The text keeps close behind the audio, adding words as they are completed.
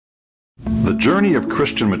The journey of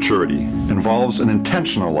Christian maturity involves an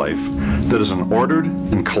intentional life that is an ordered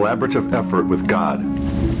and collaborative effort with God.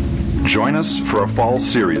 Join us for a fall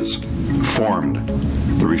series, Formed,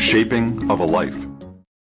 the Reshaping of a Life.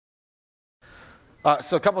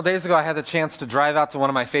 So a couple days ago, I had the chance to drive out to one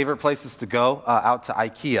of my favorite places to go, out to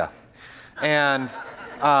IKEA. And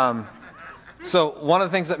so one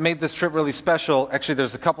of the things that made this trip really special, actually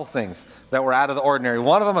there's a couple things that were out of the ordinary.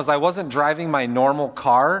 One of them was I wasn't driving my normal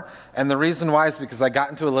car, and the reason why is because I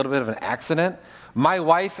got into a little bit of an accident. My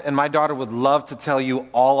wife and my daughter would love to tell you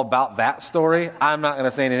all about that story. I'm not going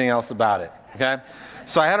to say anything else about it, okay?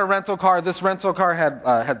 So I had a rental car. This rental car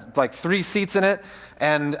had like 3 seats in it.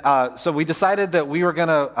 And so we decided that we were going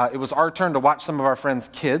to, it was our turn to watch some of our friends'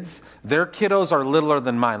 kids. Their kiddos are littler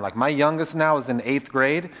than mine. Like my youngest now is in 8th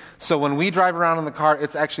grade. So when we drive around in the car,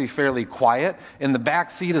 it's actually fairly quiet. In the back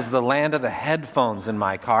seat is the land of the headphones in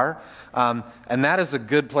my car. And that is a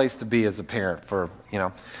good place to be as a parent for, you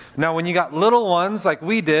know. Now, when you got little ones like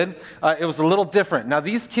we did, it was a little different. Now,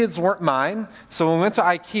 these kids weren't mine. So when we went to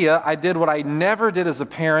IKEA, I did what I never did as a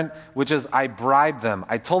parent, which is I bribed them.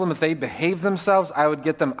 I told them if they behaved themselves, I would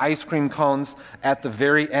get them ice cream cones at the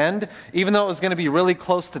very end. Even though it was going to be really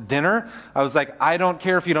close to dinner, I was like, I don't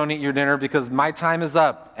care if you don't eat your dinner because my time is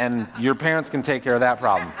up and your parents can take care of that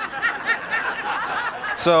problem.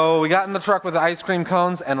 So we got in the truck with the ice cream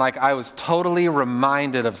cones, and like I was totally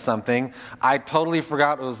reminded of something. I totally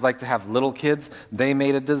forgot what it was like to have little kids. They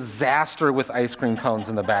made a disaster with ice cream cones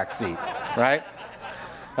in the back seat, right?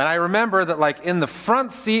 And I remember that like in the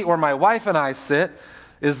front seat where my wife and I sit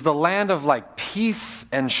is the land of like peace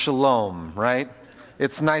and shalom, right?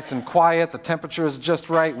 It's nice and quiet. The temperature is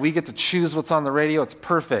just right. We get to choose what's on the radio. It's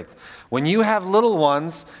perfect. When you have little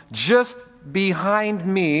ones, just behind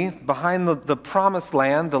me, behind the promised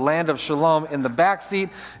land, the land of shalom, in the back seat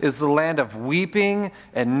is the land of weeping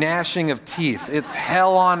and gnashing of teeth. It's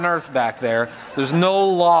hell on earth back there. There's no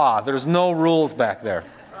law. There's no rules back there.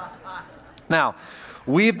 Now,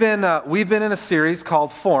 we've been in a series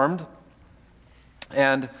called Formed,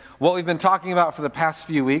 and what we've been talking about for the past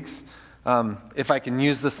few weeks, if I can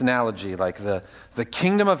use this analogy, like the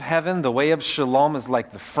kingdom of heaven, the way of shalom is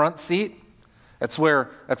like the front seat. That's where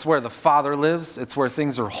the Father lives. It's where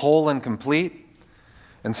things are whole and complete.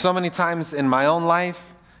 And so many times in my own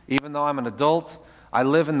life, even though I'm an adult, I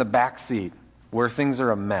live in the back seat where things are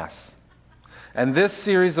a mess. And this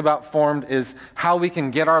series about Formed is how we can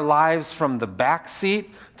get our lives from the back seat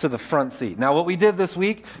to the front seat. Now, what we did this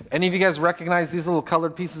week, any of you guys recognize these little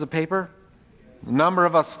colored pieces of paper? A number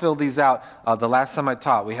of us filled these out the last time I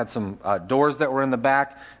taught. We had some doors that were in the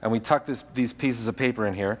back, and we tucked these pieces of paper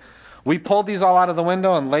in here. We pulled these all out of the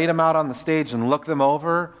window and laid them out on the stage and looked them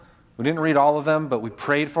over. We didn't read all of them, but we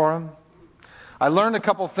prayed for them. I learned a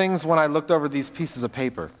couple things when I looked over these pieces of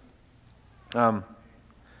paper. One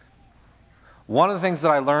of the things that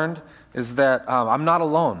I learned is that I'm not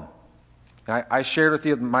alone. I shared with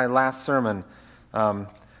you in my last sermon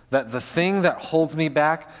that the thing that holds me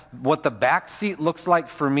back, what the back seat looks like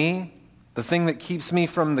for me, the thing that keeps me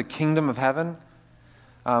from the kingdom of heaven,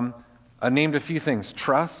 I named a few things.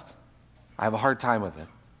 Trust. I have a hard time with it.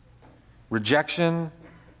 Rejection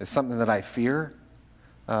is something that I fear.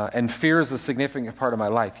 And fear is a significant part of my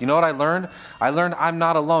life. You know what I learned? I learned I'm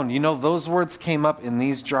not alone. You know, those words came up in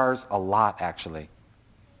these jars a lot, actually.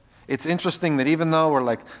 It's interesting that even though we're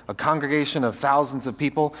like a congregation of thousands of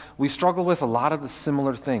people, we struggle with a lot of the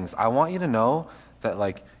similar things. I want you to know that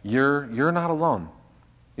like you're not alone.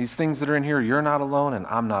 These things that are in here, you're not alone and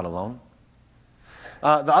I'm not alone.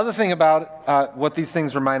 The other thing about what these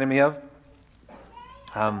things reminded me of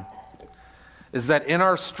is that in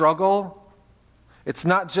our struggle, it's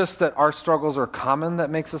not just that our struggles are common that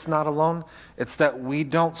makes us not alone. It's that we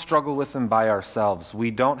don't struggle with them by ourselves.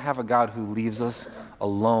 We don't have a God who leaves us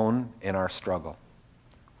alone in our struggle.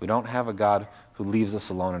 We don't have a God who leaves us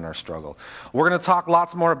alone in our struggle. We're going to talk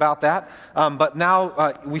lots more about that. But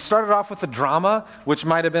now we started off with the drama, which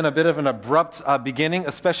might have been a bit of an abrupt beginning,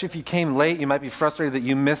 especially if you came late. You might be frustrated that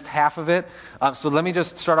you missed half of it. So let me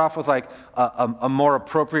just start off with like a more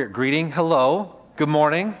appropriate greeting. Hello. Good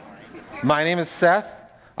morning. My name is Seth.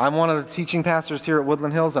 I'm one of the teaching pastors here at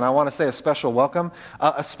Woodland Hills, and I want to say a special welcome,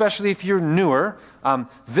 especially if you're newer.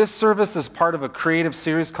 This service is part of a creative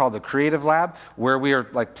series called the Creative Lab, where we are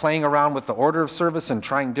like playing around with the order of service and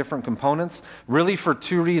trying different components, really for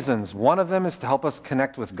 2 reasons. One of them is to help us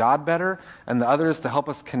connect with God better, and the other is to help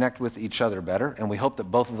us connect with each other better, and we hope that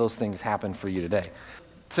both of those things happen for you today.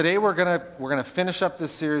 Today we're gonna finish up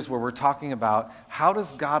this series where we're talking about how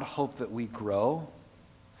does God hope that we grow?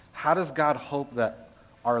 How does God hope that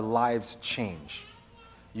our lives change?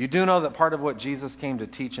 You do know that part of what Jesus came to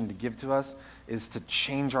teach and to give to us is to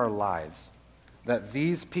change our lives. That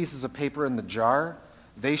these pieces of paper in the jar,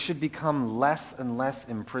 they should become less and less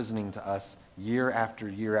imprisoning to us year after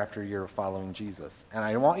year after year of following Jesus. And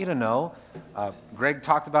I want you to know, Greg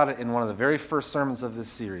talked about it in one of the very first sermons of this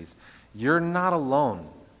series. You're not alone.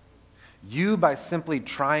 You, by simply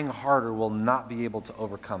trying harder, will not be able to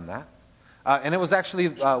overcome that. And it was actually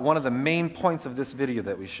one of the main points of this video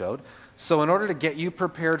that we showed. So in order to get you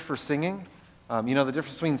prepared for singing, the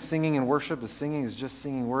difference between singing and worship is singing is just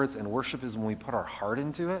singing words, and worship is when we put our heart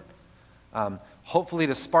into it. Hopefully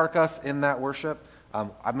to spark us in that worship,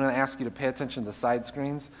 I'm going to ask you to pay attention to the side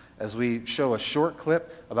screens as we show a short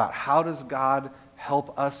clip about how does God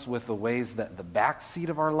help us with the ways that the back seat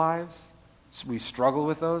of our lives, we struggle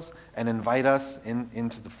with those, and invite us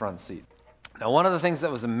into the front seat. Now, one of the things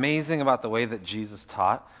that was amazing about the way that Jesus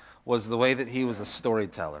taught was the way that he was a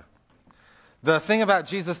storyteller. The thing about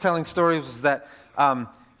Jesus telling stories was that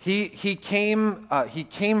he came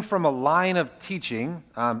from a line of teaching.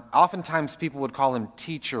 Oftentimes people would call him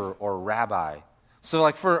teacher or rabbi. So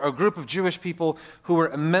like for a group of Jewish people who were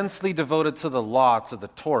immensely devoted to the law, to the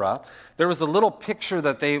Torah, there was a little picture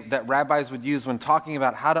that rabbis would use when talking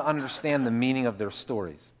about how to understand the meaning of their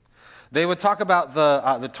stories. They would talk about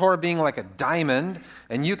the Torah being like a diamond,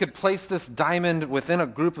 and you could place this diamond within a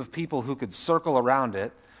group of people who could circle around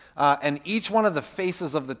it. And each one of the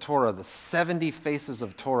faces of the Torah, the 70 faces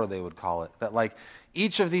of Torah, they would call it, that like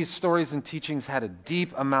each of these stories and teachings had a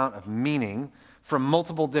deep amount of meaning from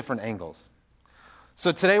multiple different angles.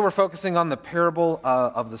 So today we're focusing on the parable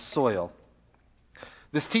of the soil.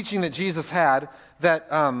 This teaching that Jesus had that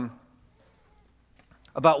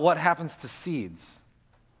about what happens to seeds.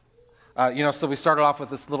 So we started off with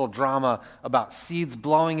this little drama about seeds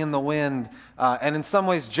blowing in the wind, and in some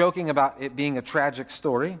ways joking about it being a tragic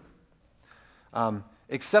story.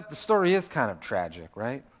 Except the story is kind of tragic,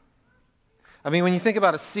 right? I mean, when you think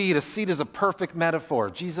about a seed is a perfect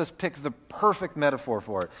metaphor. Jesus picked the perfect metaphor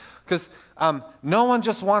for it. Because no one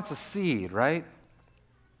just wants a seed, right?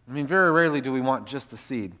 I mean, very rarely do we want just a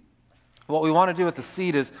seed. What we want to do with the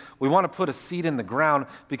seed is we want to put a seed in the ground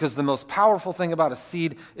because the most powerful thing about a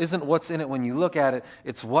seed isn't what's in it when you look at it,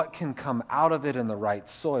 it's what can come out of it in the right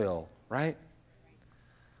soil, right?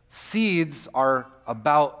 Seeds are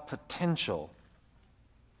about potential.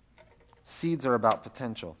 Seeds are about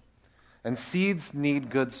potential. And seeds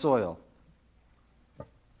need good soil.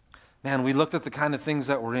 Man, we looked at the kind of things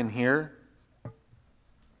that were in here.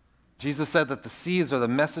 Jesus said that the seeds are the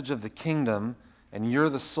message of the kingdom, and you're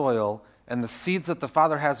the soil, and the seeds that the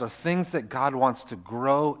Father has are things that God wants to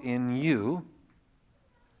grow in you.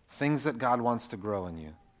 Things that God wants to grow in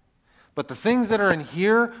you. But the things that are in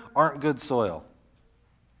here aren't good soil.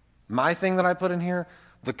 My thing that I put in here,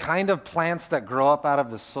 the kind of plants that grow up out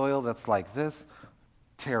of the soil that's like this,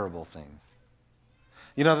 terrible things.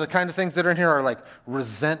 The kind of things that are in here are like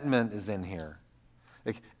resentment is in here.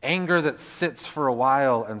 Like anger that sits for a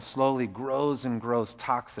while and slowly grows and grows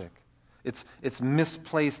toxic. It's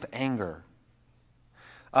misplaced anger.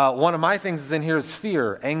 One of my things is in here is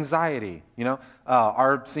fear, anxiety.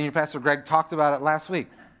 Our senior pastor Greg talked about it last week.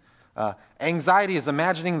 Anxiety is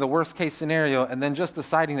imagining the worst case scenario and then just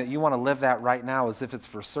deciding that you want to live that right now as if it's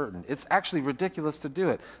for certain. It's actually ridiculous to do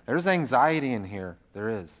it. There's anxiety in here. There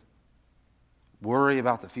is. Worry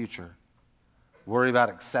about the future. Worry about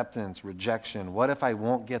acceptance, rejection. What if I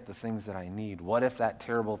won't get the things that I need? What if that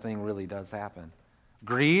terrible thing really does happen?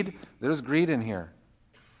 Greed. There's greed in here.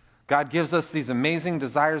 God gives us these amazing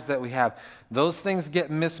desires that we have. Those things get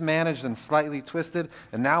mismanaged and slightly twisted,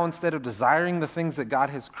 and now instead of desiring the things that God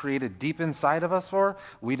has created deep inside of us for,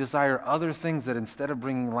 we desire other things that instead of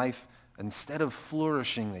bringing life, instead of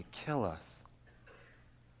flourishing, they kill us.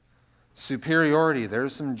 Superiority,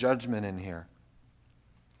 there's some judgment in here.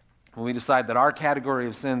 When we decide that our category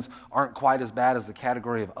of sins aren't quite as bad as the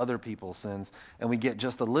category of other people's sins, and we get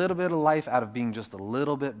just a little bit of life out of being just a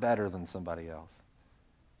little bit better than somebody else.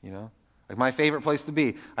 Like my favorite place to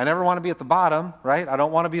be. I never want to be at the bottom, right? I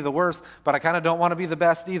don't want to be the worst, but I kind of don't want to be the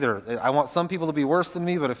best either. I want some people to be worse than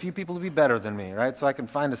me, but a few people to be better than me, right? So I can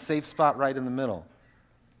find a safe spot right in the middle.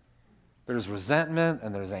 There's resentment,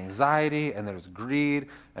 and there's anxiety, and there's greed,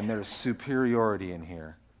 and there's superiority in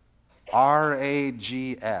here.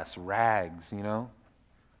 R-A-G-S, rags,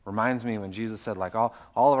 Reminds me when Jesus said, like, all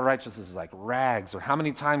of our righteousness is like rags, or how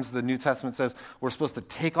many times the New Testament says we're supposed to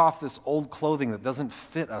take off this old clothing that doesn't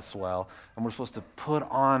fit us well, and we're supposed to put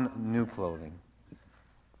on new clothing.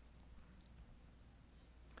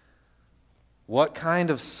 What kind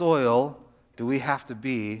of soil do we have to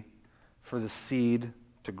be for the seed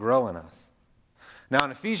to grow in us? Now,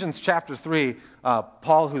 in Ephesians chapter 3,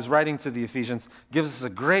 Paul, who's writing to the Ephesians, gives us a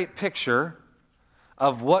great picture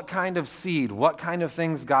of what kind of seed, what kind of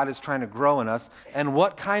things God is trying to grow in us, and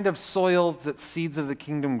what kind of soil that seeds of the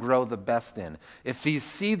kingdom grow the best in. If these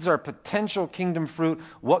seeds are potential kingdom fruit,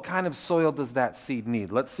 what kind of soil does that seed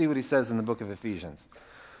need? Let's see what he says in the book of Ephesians.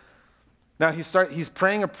 Now, he's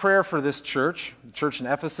praying a prayer for this church, the church in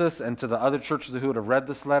Ephesus, and to the other churches who would have read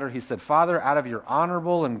this letter. He said, Father, out of your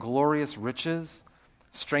honorable and glorious riches,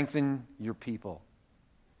 strengthen your people.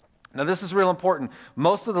 Now, this is real important.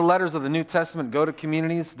 Most of the letters of the New Testament go to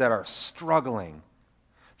communities that are struggling.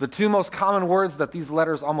 The two most common words that these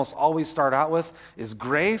letters almost always start out with is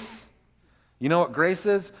grace. You know what grace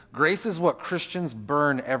is? Grace is what Christians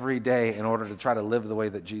burn every day in order to try to live the way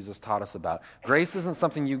that Jesus taught us about. Grace isn't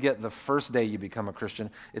something you get the first day you become a Christian.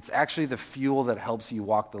 It's actually the fuel that helps you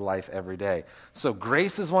walk the life every day. So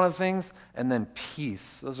grace is one of the things, and then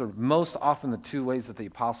peace. Those are most often the two ways that the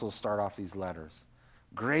apostles start off these letters.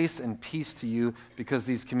 Grace and peace to you because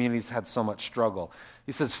these communities had so much struggle.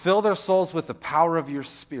 He says, fill their souls with the power of your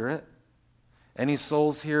Spirit. Any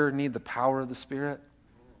souls here need the power of the Spirit?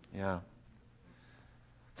 Yeah.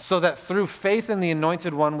 So that through faith in the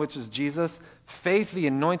Anointed One, which is Jesus, faith, the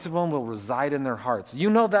Anointed One, will reside in their hearts. You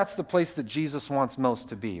know that's the place that Jesus wants most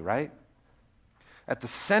to be, right? At the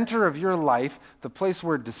center of your life, the place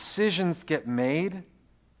where decisions get made,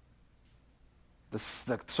 the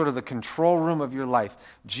sort of the control room of your life,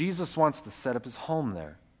 Jesus wants to set up his home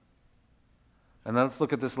there. And then let's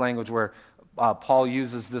look at this language where Paul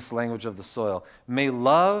uses this language of the soil. May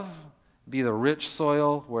love be the rich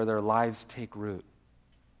soil where their lives take root.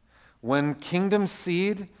 When kingdom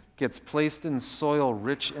seed gets placed in soil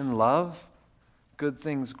rich in love, good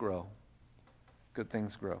things grow. Good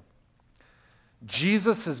things grow.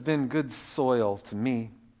 Jesus has been good soil to me.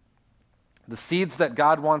 The seeds that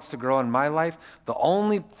God wants to grow in my life, the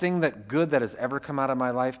only thing that good that has ever come out of my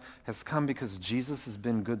life has come because Jesus has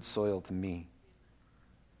been good soil to me.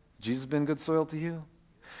 Jesus been good soil to you?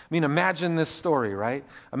 I mean, imagine this story, right?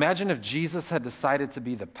 Imagine if Jesus had decided to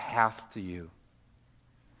be the path to you.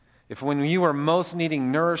 If when you were most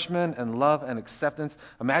needing nourishment and love and acceptance,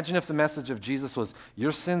 imagine if the message of Jesus was,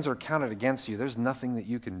 your sins are counted against you. There's nothing that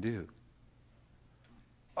you can do.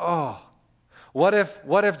 Oh, what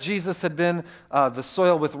if Jesus had been the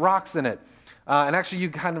soil with rocks in it? And actually you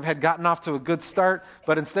kind of had gotten off to a good start,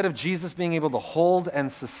 but instead of Jesus being able to hold and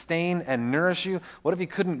sustain and nourish you, what if he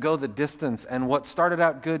couldn't go the distance and what started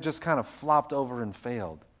out good just kind of flopped over and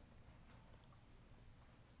failed?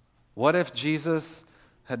 What if Jesus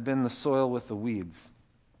had been the soil with the weeds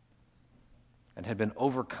and had been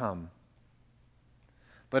overcome,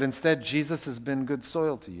 but instead Jesus has been good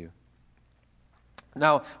soil to you?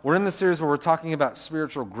 Now, we're in the series where we're talking about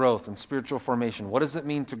spiritual growth and spiritual formation. What does it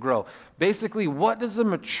mean to grow? Basically, what does a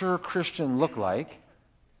mature Christian look like?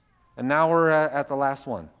 And now we're at the last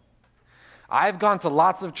one. I've gone to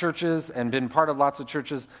lots of churches and been part of lots of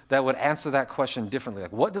churches that would answer that question differently.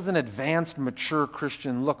 Like, what does an advanced, mature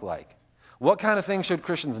Christian look like? What kind of things should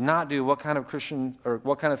Christians not do? What kind of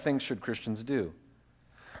things should Christians do?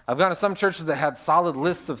 I've gone to some churches that had solid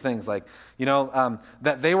lists of things like,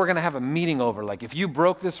 that they were going to have a meeting over. Like, if you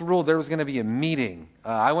broke this rule, there was going to be a meeting.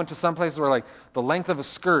 I went to some places where, like, the length of a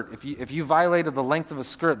skirt, if you violated the length of a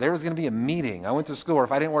skirt, there was going to be a meeting. I went to school where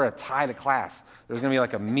if I didn't wear a tie to class, there was going to be,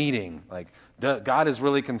 like, a meeting. Like, God is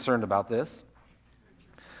really concerned about this.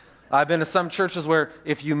 I've been to some churches where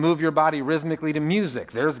if you move your body rhythmically to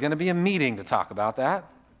music, there's going to be a meeting to talk about that.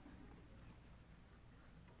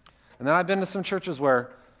 And then I've been to some churches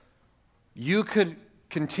where you could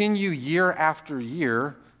continue year after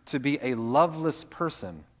year to be a loveless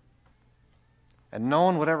person, and no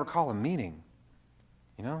one would ever call a meeting,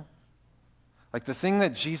 Like, the thing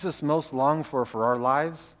that Jesus most longed for our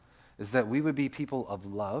lives is that we would be people of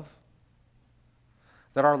love,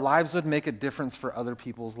 that our lives would make a difference for other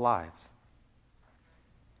people's lives.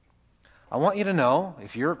 I want you to know,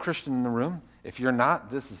 if you're a Christian in the room, if you're not,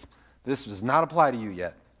 this does not apply to you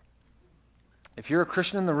yet. If you're a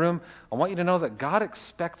Christian in the room, I want you to know that God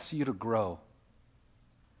expects you to grow.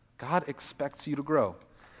 God expects you to grow.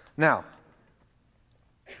 Now,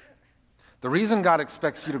 the reason God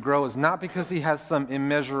expects you to grow is not because he has some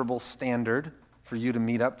immeasurable standard for you to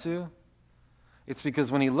meet up to. It's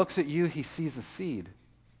because when he looks at you, he sees a seed.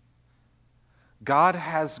 God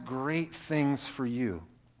has great things for you,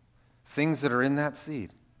 things that are in that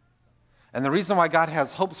seed. And the reason why God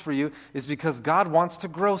has hopes for you is because God wants to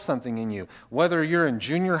grow something in you. Whether you're in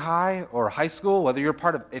junior high or high school,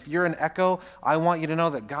 if you're in Echo, I want you to know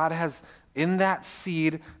that God has, in that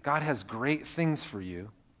seed, God has great things for you.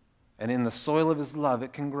 And in the soil of his love,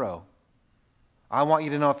 it can grow. I want you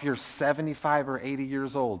to know if you're 75 or 80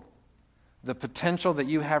 years old, the potential that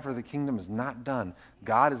you have for the kingdom is not done.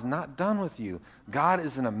 God is not done with you. God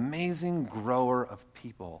is an amazing grower of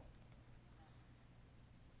people.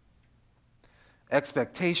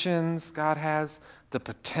 Expectations God has, the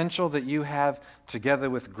potential that you have together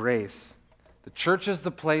with grace. The church is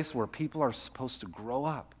the place where people are supposed to grow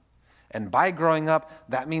up. And by growing up,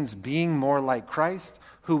 that means being more like Christ,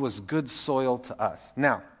 who was good soil to us.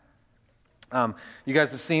 Now, you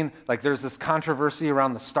guys have seen, like, there's this controversy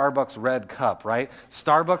around the Starbucks red cup, right?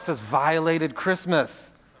 Starbucks has violated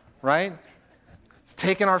Christmas, right? It's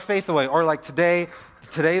taken our faith away. Or like today,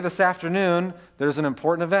 this afternoon, there's an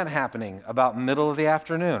important event happening about middle of the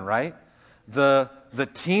afternoon, right? The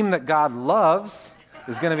team that God loves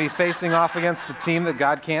is going to be facing off against the team that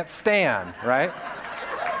God can't stand, right?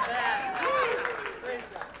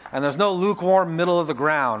 And there's no lukewarm middle of the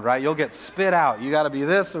ground, right? You'll get spit out. You got to be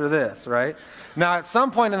this or this, right? Now, at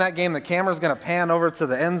some point in that game, the camera's going to pan over to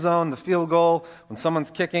the end zone, the field goal, when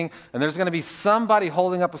someone's kicking, and there's going to be somebody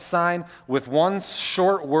holding up a sign with one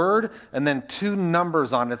short word and then two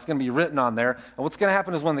numbers on it. It's going to be written on there. And what's going to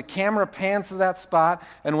happen is when the camera pans to that spot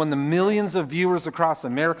and when the millions of viewers across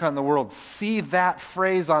America and the world see that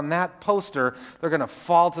phrase on that poster, they're going to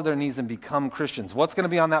fall to their knees and become Christians. What's going to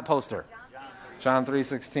be on that poster? John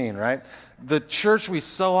 3:16, right? The church, we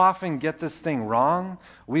so often get this thing wrong.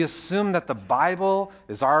 We assume that the Bible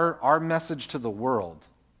is our message to the world,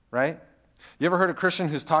 right? You ever heard a Christian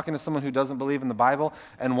who's talking to someone who doesn't believe in the Bible,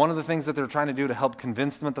 and one of the things that they're trying to do to help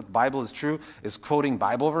convince them that the Bible is true is quoting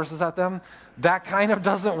Bible verses at them? That kind of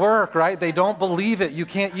doesn't work, right? They don't believe it. You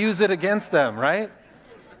can't use it against them, right?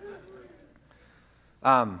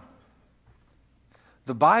 The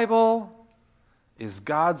Bible is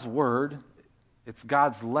God's word. It's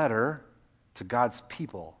God's letter to God's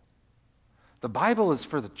people. The Bible is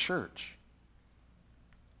for the church.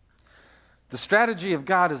 The strategy of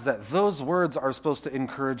God is that those words are supposed to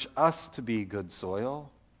encourage us to be good soil.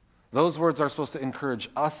 Those words are supposed to encourage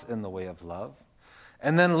us in the way of love.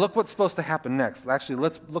 And then look what's supposed to happen next. Actually,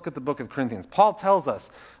 let's look at the book of Corinthians. Paul tells us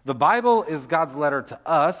the Bible is God's letter to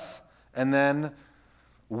us, and then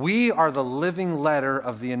we are the living letter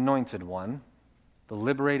of the Anointed One, the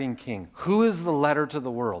liberating King. Who is the letter to the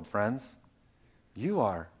world, friends? You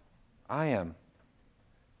are. I am.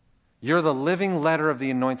 You're the living letter of the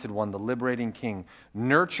Anointed One, the liberating King,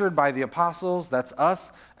 nurtured by the apostles, that's us,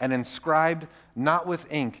 and inscribed not with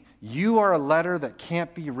ink. You are a letter that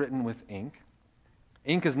can't be written with ink.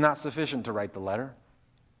 Ink is not sufficient to write the letter,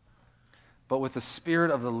 but with the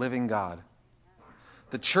Spirit of the living God.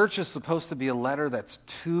 The church is supposed to be a letter that's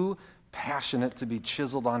too passionate to be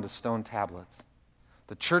chiseled onto stone tablets.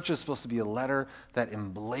 The church is supposed to be a letter that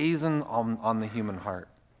emblazons on the human heart.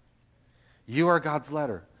 You are God's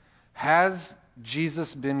letter. Has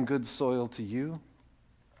Jesus been good soil to you?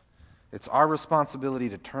 It's our responsibility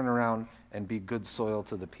to turn around and be good soil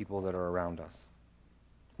to the people that are around us.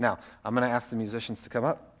 Now, I'm going to ask the musicians to come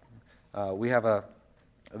up. We have a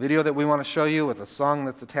video that we want to show you with a song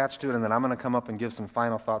that's attached to it, and then I'm going to come up and give some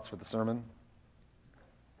final thoughts for the sermon.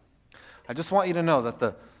 I just want you to know that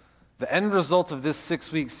the end result of this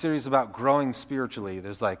 6-week series about growing spiritually,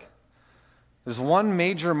 there's one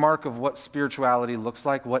major mark of what spirituality looks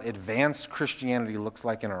like, what advanced Christianity looks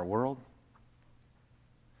like in our world.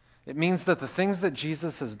 It means that the things that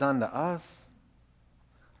Jesus has done to us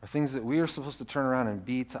are things that we are supposed to turn around and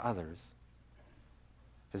be to others.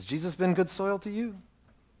 Has Jesus been good soil to you?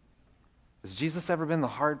 Has Jesus ever been the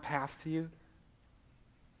hard path to you?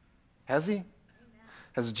 Has he?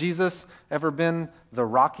 Has Jesus ever been the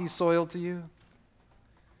rocky soil to you?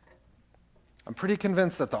 I'm pretty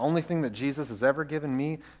convinced that the only thing that Jesus has ever given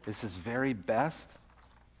me is his very best.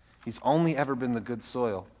 He's only ever been the good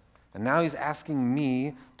soil. And now he's asking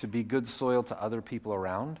me to be good soil to other people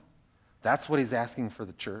around. That's what he's asking for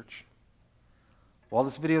the church. While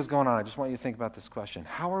this video is going on, I just want you to think about this question.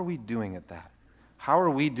 How are we doing at that? How are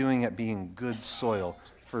we doing at being good soil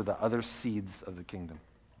for the other seeds of the kingdom?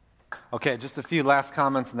 Okay, just a few last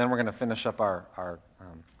comments, and then we're going to finish up our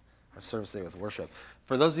service today with worship.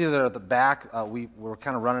 For those of you that are at the back, we're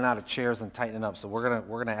kind of running out of chairs and tightening up, so we're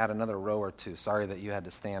gonna add another row or two. Sorry that you had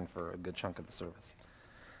to stand for a good chunk of the service.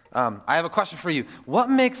 I have a question for you. What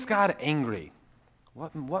makes God angry?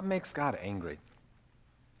 What makes God angry?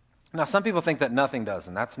 Now, some people think that nothing does,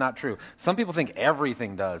 and that's not true. Some people think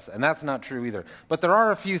everything does, and that's not true either. But there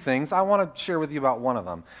are a few things. I want to share with you about one of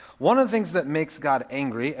them. One of the things that makes God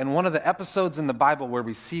angry, and one of the episodes in the Bible where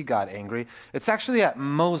we see God angry, it's actually at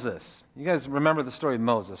Moses. You guys remember the story of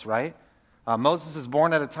Moses, right? Moses is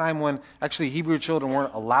born at a time when actually Hebrew children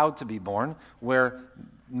weren't allowed to be born, where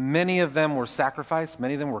Many of them were sacrificed.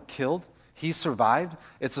 Many of them were killed. He survived.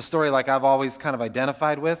 It's a story like I've always kind of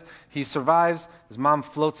identified with. He survives. His mom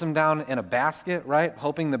floats him down in a basket, right?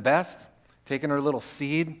 Hoping the best, taking her little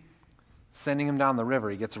seed, sending him down the river.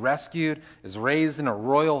 He gets rescued, is raised in a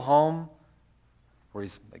royal home where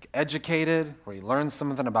he's like educated, where he learns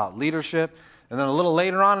something about leadership. And then a little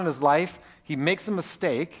later on in his life, he makes a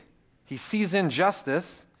mistake. He sees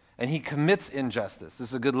injustice, and he commits injustice. This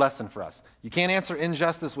is a good lesson for us. You can't answer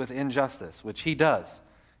injustice with injustice, which he does.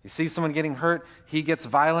 He sees someone getting hurt, he gets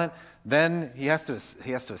violent, then he has to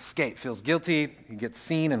escape, feels guilty, he gets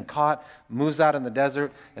seen and caught, moves out in the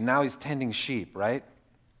desert, and now he's tending sheep, right?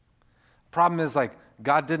 Problem is, like,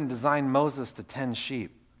 God didn't design Moses to tend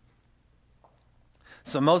sheep.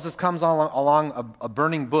 So Moses comes along a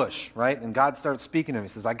burning bush, right? And God starts speaking to him. He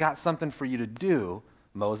says, I got something for you to do,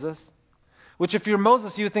 Moses. Which if you're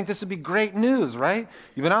Moses, you would think this would be great news, right?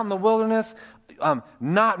 You've been out in the wilderness,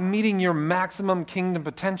 not meeting your maximum kingdom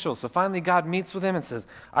potential. So finally God meets with him and says,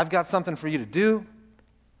 I've got something for you to do.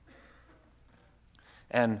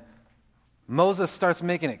 And Moses starts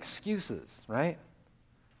making excuses, right?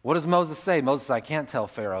 What does Moses say? Moses says, I can't tell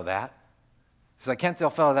Pharaoh that. He says, I can't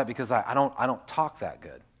tell Pharaoh that because I don't talk that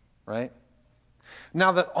good, right?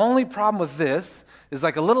 Now, the only problem with this is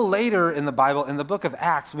like a little later in the Bible, in the book of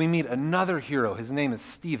Acts, we meet another hero. His name is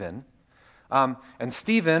Stephen. And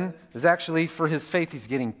Stephen is actually, for his faith, he's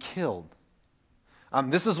getting killed.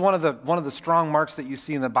 This is one of the strong marks that you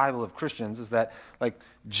see in the Bible of Christians, is that like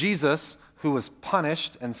Jesus, who was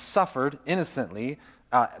punished and suffered innocently,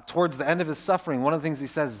 towards the end of his suffering, one of the things he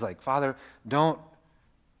says is like, Father, they don't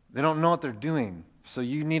know what they're doing, so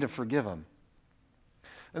you need to forgive them.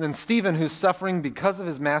 And then Stephen, who's suffering because of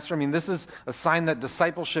his master, I mean, this is a sign that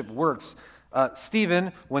discipleship works.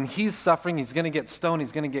 Stephen, when he's suffering, he's going to get stoned,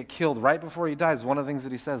 he's going to get killed. Right before he dies, one of the things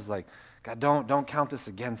that he says is like, God, don't count this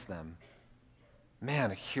against them.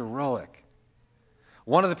 Man, heroic.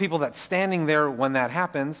 One of the people that's standing there when that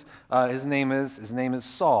happens, his name is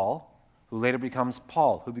Saul, who later becomes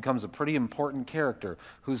Paul, who becomes a pretty important character,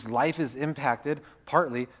 whose life is impacted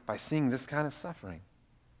partly by seeing this kind of suffering,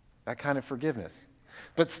 that kind of forgiveness.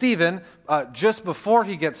 But Stephen, just before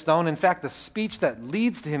he gets stoned, in fact, the speech that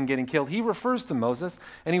leads to him getting killed, he refers to Moses,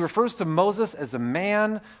 and he refers to Moses as a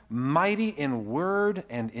man mighty in word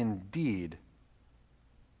and in deed.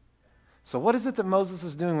 So what is it that Moses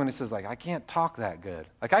is doing when he says, like, I can't talk that good?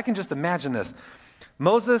 Like, I can just imagine this.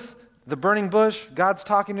 Moses, the burning bush, God's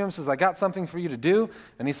talking to him, says, I got something for you to do.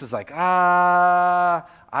 And he says, like, I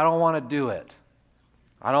don't want to do it.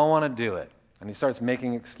 I don't want to do it. And he starts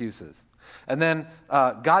making excuses. And then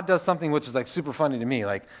God does something which is like super funny to me.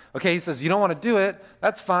 Like, okay, he says, you don't want to do it.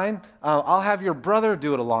 That's fine. I'll have your brother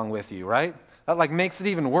do it along with you, right? That like makes it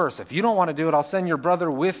even worse. If you don't want to do it, I'll send your brother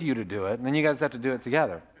with you to do it. And then you guys have to do it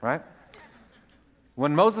together, right?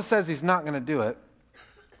 When Moses says he's not going to do it,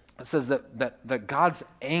 it says that God's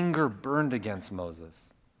anger burned against Moses.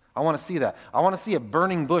 I want to see that. I want to see a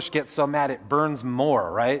burning bush get so mad it burns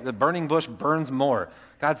more, right? The burning bush burns more.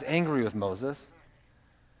 God's angry with Moses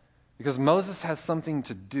because Moses has something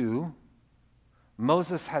to do.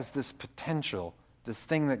 Moses has this potential, this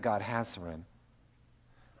thing that God has for him.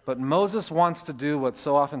 But Moses wants to do what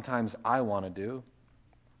so oftentimes I want to do.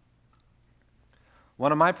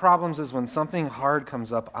 One of my problems is when something hard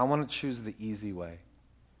comes up, I want to choose the easy way.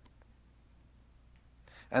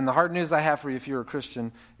 And the hard news I have for you if you're a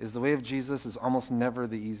Christian is the way of Jesus is almost never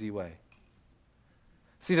the easy way.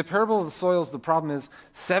 See, the parable of the soils, the problem is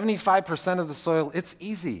 75% of the soil, it's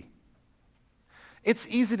easy. It's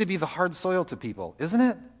easy to be the hard soil to people, isn't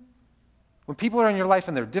it? When people are in your life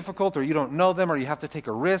and they're difficult, or you don't know them, or you have to take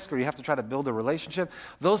a risk, or you have to try to build a relationship,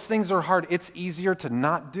 those things are hard. It's easier to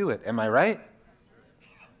not do it. Am I right?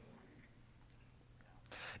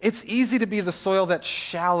 It's easy to be the soil that's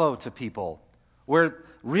shallow to people, where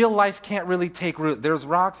real life can't really take root. There's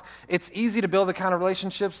rocks. It's easy to build the kind of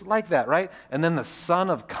relationships like that, right? And then the sun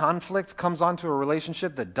of conflict comes onto a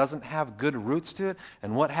relationship that doesn't have good roots to it,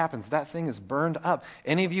 and what happens? That thing is burned up.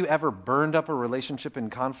 Any of you ever burned up a relationship in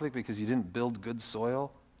conflict because you didn't build good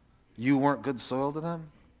soil? You weren't good soil to them?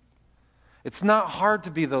 It's not hard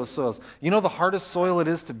to be those soils. You know the hardest soil it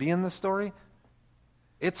is to be in this story?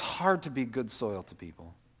 It's hard to be good soil to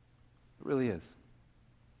people. It really is.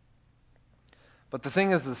 But the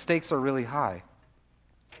thing is, the stakes are really high.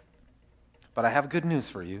 But I have good news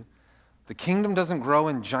for you. The kingdom doesn't grow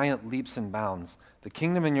in giant leaps and bounds. The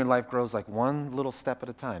kingdom in your life grows like one little step at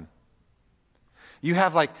a time. You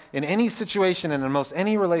have like, in any situation and in most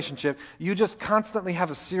any relationship, you just constantly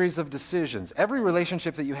have a series of decisions. Every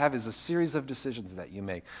relationship that you have is a series of decisions that you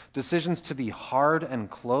make. Decisions to be hard and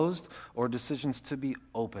closed, or decisions to be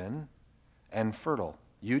open and fertile.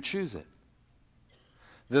 You choose it.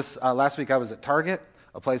 This last week I was at Target,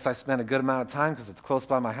 a place I spent a good amount of time because it's close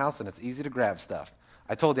by my house and it's easy to grab stuff.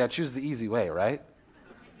 I told you I choose the easy way, right?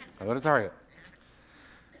 I go to Target.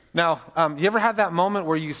 Now, you ever have that moment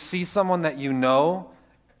where you see someone that you know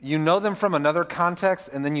them from another context,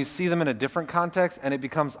 and then you see them in a different context, and it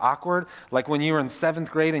becomes awkward? Like when you were in 7th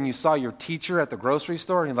grade and you saw your teacher at the grocery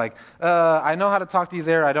store, and you're like, I know how to talk to you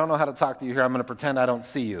there, I don't know how to talk to you here, I'm going to pretend I don't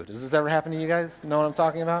see you. Does this ever happen to you guys? You know what I'm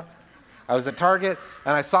talking about? I was at Target,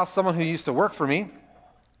 and I saw someone who used to work for me,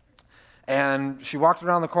 and she walked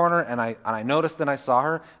around the corner, and I noticed that I saw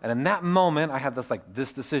her, and in that moment, I had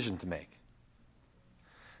this decision to make.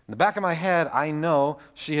 In the back of my head, I know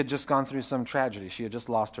she had just gone through some tragedy. She had just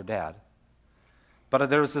lost her dad. But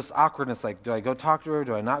there was this awkwardness, like, do I go talk to her?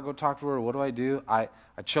 Do I not go talk to her? What do I do? I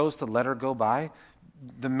chose to let her go by.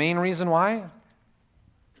 The main reason why?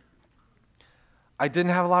 I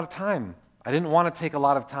didn't have a lot of time. I didn't want to take a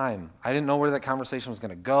lot of time. I didn't know where that conversation was going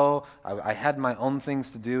to go. I had my own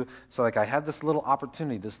things to do. So I had this little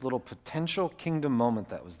opportunity, this little potential kingdom moment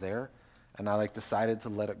that was there, and I decided to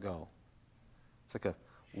let it go. It's like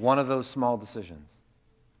one of those small decisions.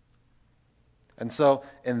 And so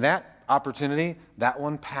in that opportunity, that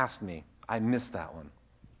one passed me. I missed that one.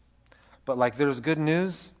 But there's good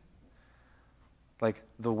news.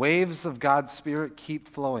 The waves of God's Spirit keep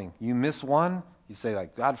flowing. You miss one, you say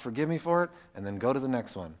God, forgive me for it, and then go to the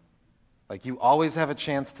next one. You always have a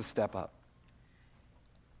chance to step up.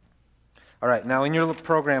 All right, now in your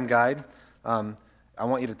program guide, I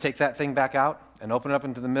want you to take that thing back out and open it up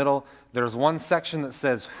into the middle. There's one section that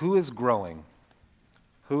says, who is growing?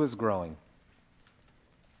 Who is growing?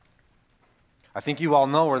 I think you all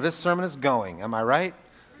know where this sermon is going. Am I right?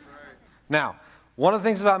 Now, one of the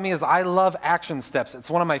things about me is I love action steps. It's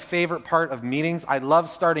one of my favorite part of meetings. I love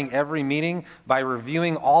starting every meeting by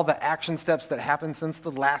reviewing all the action steps that happened since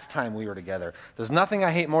the last time we were together. There's nothing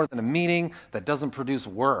I hate more than a meeting that doesn't produce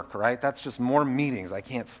work, right? That's just more meetings. I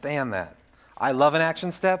can't stand that. I love an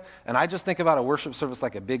action step, and I just think about a worship service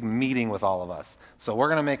like a big meeting with all of us. So we're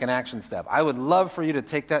going to make an action step. I would love for you to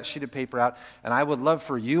take that sheet of paper out, and I would love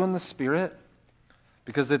for you and the Spirit,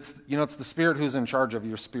 because it's the Spirit who's in charge of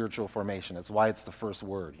your spiritual formation. It's why it's the first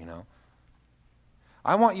word,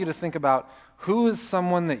 I want you to think about who is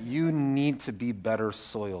someone that you need to be better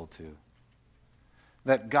soil to.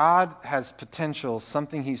 That God has potential,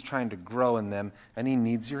 something He's trying to grow in them, and He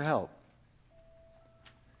needs your help.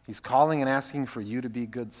 He's calling and asking for you to be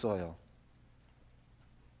good soil.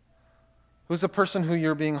 Who's a person who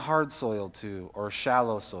you're being hard soil to or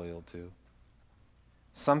shallow soil to?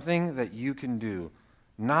 Something that you can do.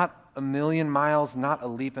 Not a million miles, not a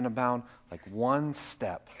leap and a bound, one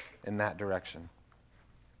step in that direction.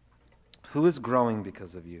 Who is growing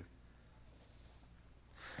because of you?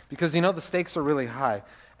 Because the stakes are really high.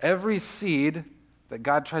 Every seed that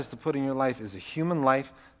God tries to put in your life is a human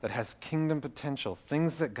life that has kingdom potential,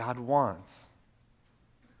 things that God wants,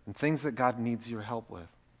 and things that God needs your help with.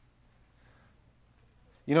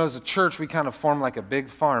 As a church, we kind of form like a big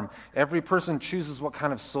farm. Every person chooses what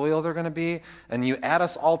kind of soil they're going to be, and you add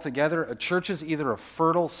us all together. A church is either a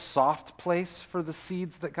fertile, soft place for the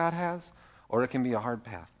seeds that God has, or it can be a hard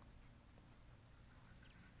path.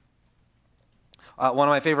 One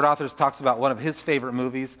of my favorite authors talks about one of his favorite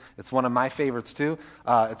movies. It's one of my favorites too.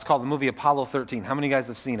 It's called the movie Apollo 13. How many of you guys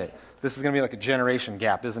have seen it? This is going to be like a generation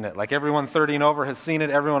gap, isn't it? Everyone 30 and over has seen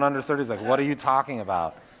it. Everyone under 30 is like, what are you talking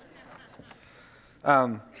about?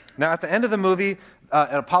 Now, at the end of the movie,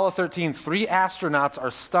 at Apollo 13, 3 astronauts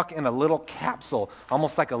are stuck in a little capsule,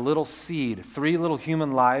 almost like a little seed, 3 little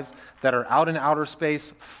human lives that are out in outer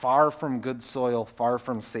space, far from good soil, far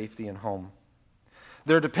from safety and home.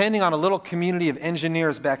 They're depending on a little community of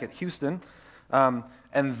engineers back at Houston, and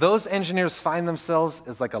those engineers find themselves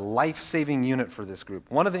as like a life-saving unit for this group.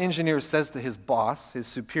 One of the engineers says to his boss, his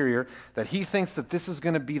superior, that he thinks that this is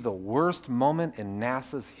going to be the worst moment in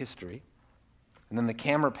NASA's history. And then the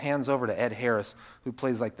camera pans over to Ed Harris, who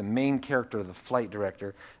plays the main character, the flight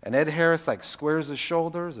director. And Ed Harris squares his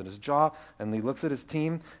shoulders and his jaw, and he looks at his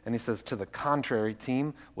team, and he says, to the contrary,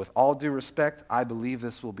 team, with all due respect, I believe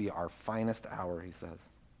this will be our finest hour, he says.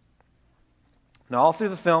 Now, all through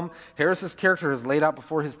the film, Harris's character has laid out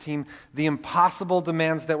before his team the impossible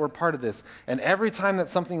demands that were part of this. And every time that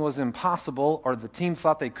something was impossible or the team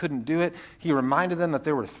thought they couldn't do it, he reminded them that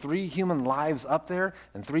there were 3 human lives up there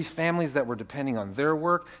and 3 families that were depending on their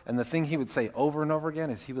work. And the thing he would say over and over again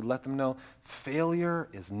is he would let them know failure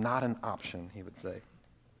is not an option, he would say.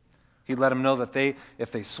 He'd let them know that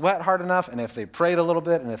if they sweat hard enough and if they prayed a little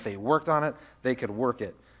bit and if they worked on it, they could work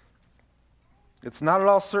it. It's not at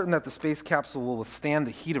all certain that the space capsule will withstand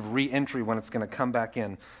the heat of re-entry when it's going to come back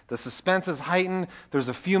in. The suspense is heightened. There's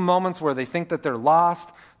a few moments where they think that they're lost.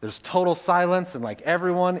 There's total silence, and like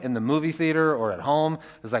everyone in the movie theater or at home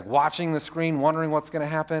is like watching the screen, wondering what's going to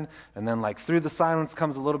happen. And then like through the silence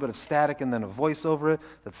comes a little bit of static and then a voice over it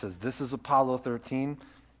that says, "This is Apollo 13.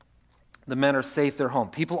 The men are safe, they're home."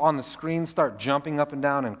 People on the screen start jumping up and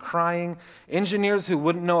down and crying. Engineers who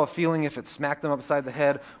wouldn't know a feeling if it smacked them upside the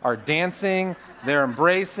head are dancing, they're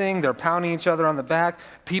embracing, they're pounding each other on the back.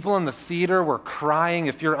 People in the theater were crying.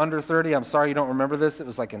 If you're under 30, I'm sorry you don't remember this. It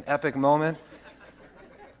was like an epic moment.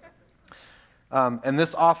 And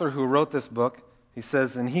this author who wrote this book, he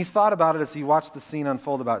says, and he thought about it as he watched the scene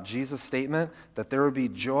unfold about Jesus' statement that there would be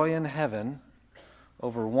joy in heaven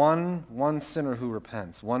over one sinner who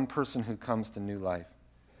repents, one person who comes to new life.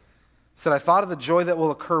 He said, I thought of the joy that will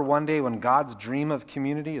occur one day when God's dream of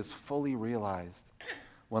community is fully realized,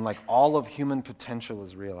 when like all of human potential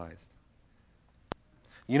is realized.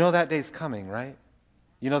 You know that day's coming, right?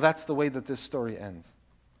 You know that's the way that this story ends.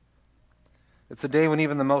 It's a day when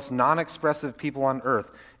even the most non-expressive people on earth,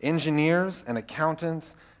 engineers and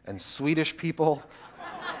accountants and Swedish people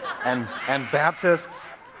and Baptists,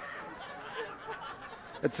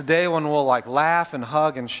 it's a day when we'll like laugh and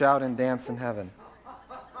hug and shout and dance in heaven.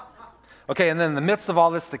 Okay, and then in the midst of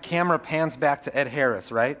all this, the camera pans back to Ed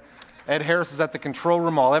Harris, right? Ed Harris is at the control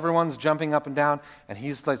room while everyone's jumping up and down, and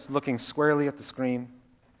he's like looking squarely at the screen.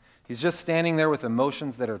 He's just standing there with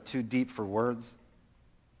emotions that are too deep for words.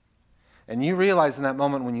 And you realize in that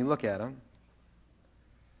moment when you look at him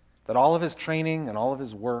that all of his training and all of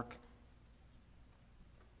his work,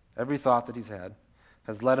 every thought that he's had,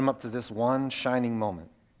 has led him up to this one shining moment.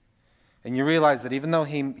 And you realize that even though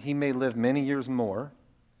he may live many years more,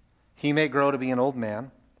 he may grow to be an old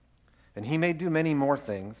man, and he may do many more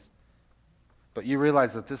things, but you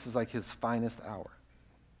realize that this is like his finest hour.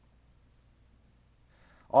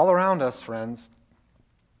 All around us, friends,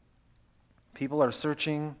 people are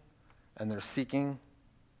searching and they're seeking.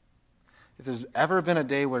 If there's ever been a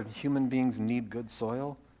day where human beings need good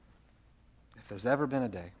soil, if there's ever been a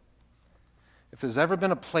day, if there's ever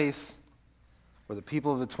been a place where the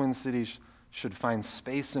people of the Twin Cities should find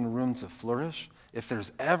space and room to flourish, if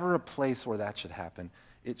there's ever a place where that should happen,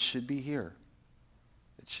 it should be here.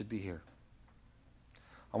 It should be here.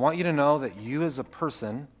 I want you to know that you as a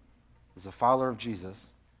person, as a follower of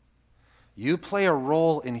Jesus, you play a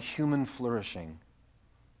role in human flourishing.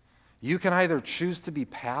 You can either choose to be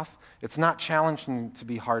path. It's not challenging to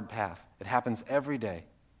be hard path. It happens every day.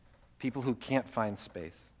 People who can't find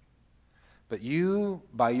space. But you,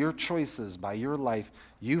 by your choices, by your life,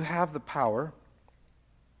 you have the power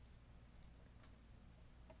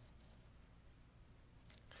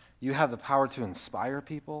to inspire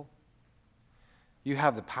people. You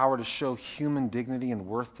have the power to show human dignity and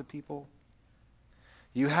worth to people.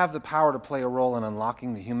 You have the power to play a role in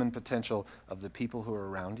unlocking the human potential of the people who are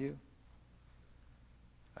around you.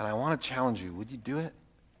 And I want to challenge you, would you do it?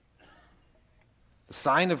 The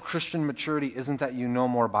sign of Christian maturity isn't that you know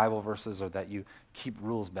more Bible verses or that you keep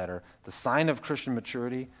rules better. The sign of Christian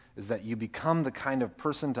maturity is that you become the kind of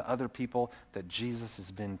person to other people that Jesus has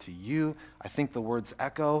been to you. I think the words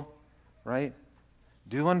echo, right?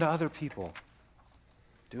 Do unto other people.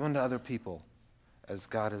 Do unto other people as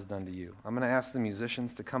God has done to you. I'm going to ask the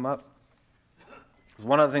musicians to come up. There's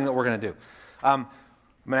one other thing that we're going to do. I'm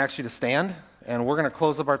going to ask you to stand, and we're going to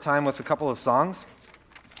close up our time with a couple of songs.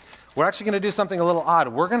 We're actually going to do something a little odd.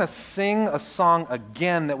 We're going to sing a song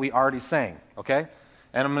again that we already sang, okay?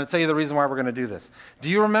 And I'm going to tell you the reason why we're going to do this. Do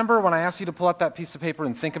you remember when I asked you to pull out that piece of paper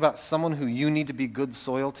and think about someone who you need to be good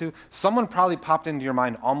soil to? Someone probably popped into your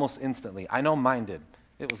mind almost instantly. I know mine did.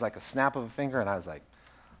 It was like a snap of a finger, and I was like,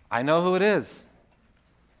 I know who it is.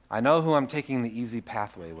 I know who I'm taking the easy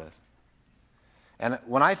pathway with. And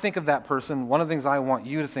when I think of that person, one of the things I want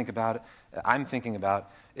you to think about, I'm thinking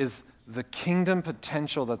about, is the kingdom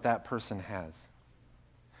potential that that person has.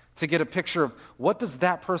 To get a picture of what does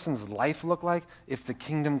that person's life look like if the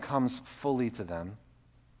kingdom comes fully to them.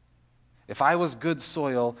 If I was good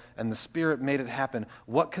soil and the Spirit made it happen,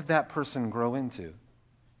 what could that person grow into?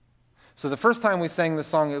 So the first time we sang this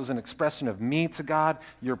song, it was an expression of me to God.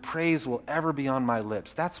 Your praise will ever be on my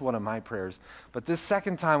lips. That's one of my prayers. But this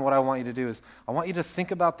second time, what I want you to do is I want you to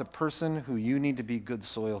think about the person who you need to be good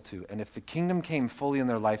soil to. And if the kingdom came fully in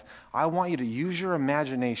their life, I want you to use your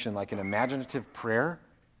imagination like an imaginative prayer.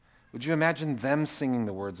 Would you imagine them singing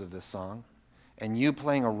the words of this song and you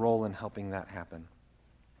playing a role in helping that happen?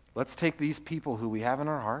 Let's take these people who we have in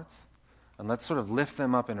our hearts and let's sort of lift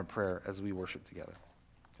them up in a prayer as we worship together.